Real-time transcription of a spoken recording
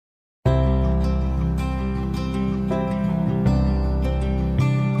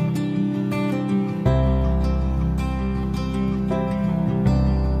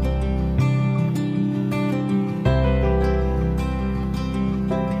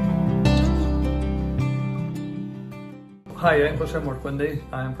Hi, I'm Jose Morcuende.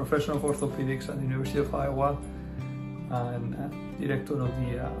 I'm professor of orthopedics at the University of Iowa and director of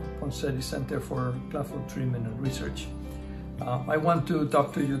the Ponseti Center for Clubfoot Treatment and Research. I want to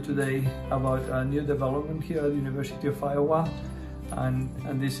talk to you today about a new development here at the University of Iowa, and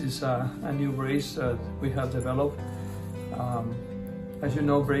this is a new brace that we have developed. As you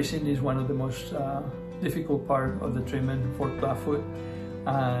know, bracing is one of the most difficult part of the treatment for clubfoot,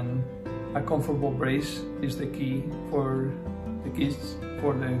 and a comfortable brace is the key for the kids,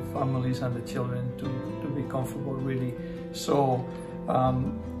 for the families and the children to be comfortable really. So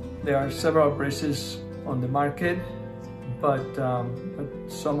there are several braces on the market, but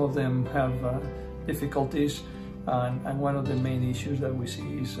some of them have difficulties, and one of the main issues that we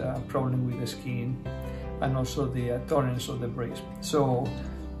see is a problem with the skin and also the tolerance of the brace. So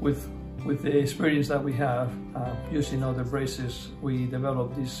with the experience that we have using other braces, we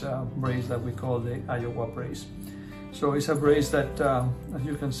developed this brace that we call the Iowa brace. So it's a brace that, as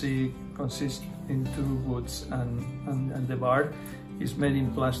you can see, consists in two boots and the bar is made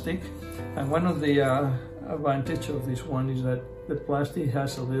in plastic. And one of the advantage of this one is that the plastic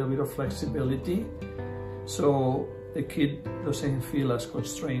has a little bit of flexibility, so the kid doesn't feel as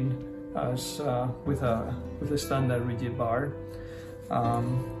constrained as with a standard rigid bar.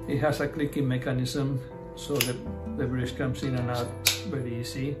 It has a clicking mechanism, so the brace comes in and out very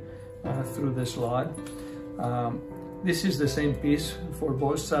easy through the slot. This is the same piece for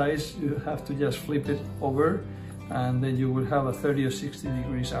both sides. You have to just flip it over, and then you will have a 30 or 60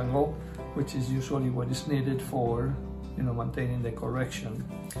 degrees angle, which is usually what is needed for maintaining the correction.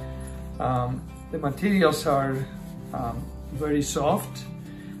 The materials are very soft.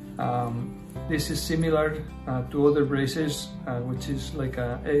 This is similar to other braces, which is like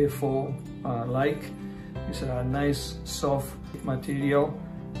a AFO like. It's a nice soft material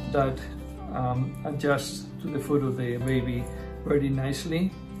that adjusts to the foot of the baby very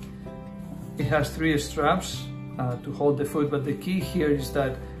nicely. It has 3 straps to hold the foot, but the key here is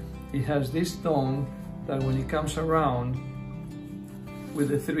that it has this tone that when it comes around with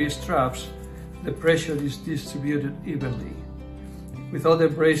the 3 straps, the pressure is distributed evenly. With other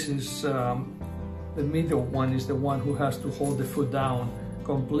braces, the middle one is the one who has to hold the foot down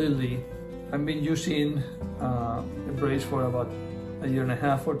completely. I've been using the brace for about a year and a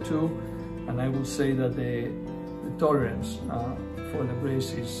half or 2, and I will say that the tolerance for the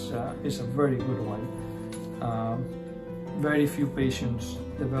brace is a very good one. Very few patients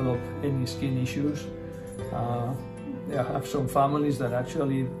develop any skin issues. I have some families that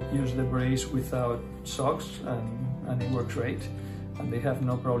actually use the brace without socks, and it works great, and they have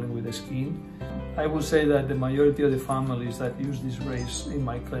no problem with the skin. I will say that the majority of the families that use this brace in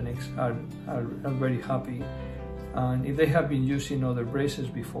my clinics are very happy, and if they have been using other braces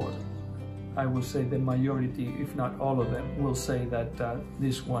before, I will say the majority, if not all of them, will say that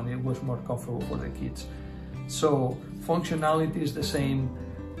this one, it was more comfortable for the kids. So functionality is the same.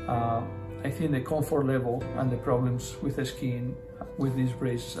 I think the comfort level and the problems with the skin with this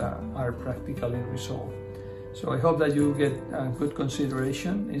brace are practically resolved. So I hope that you get good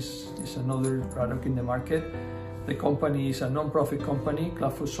consideration. It's another product in the market. The company is a non-profit company,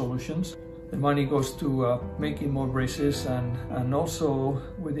 Clubfoot Solutions. The money goes to making more braces, and also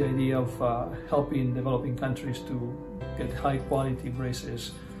with the idea of helping developing countries to get high quality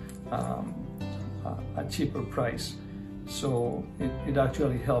braces at cheaper price. So it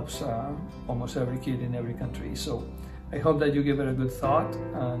actually helps almost every kid in every country. So I hope that you give it a good thought,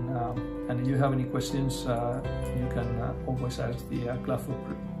 and if you have any questions, you can always ask the Clubfoot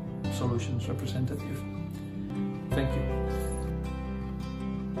Solutions representative. Thank you.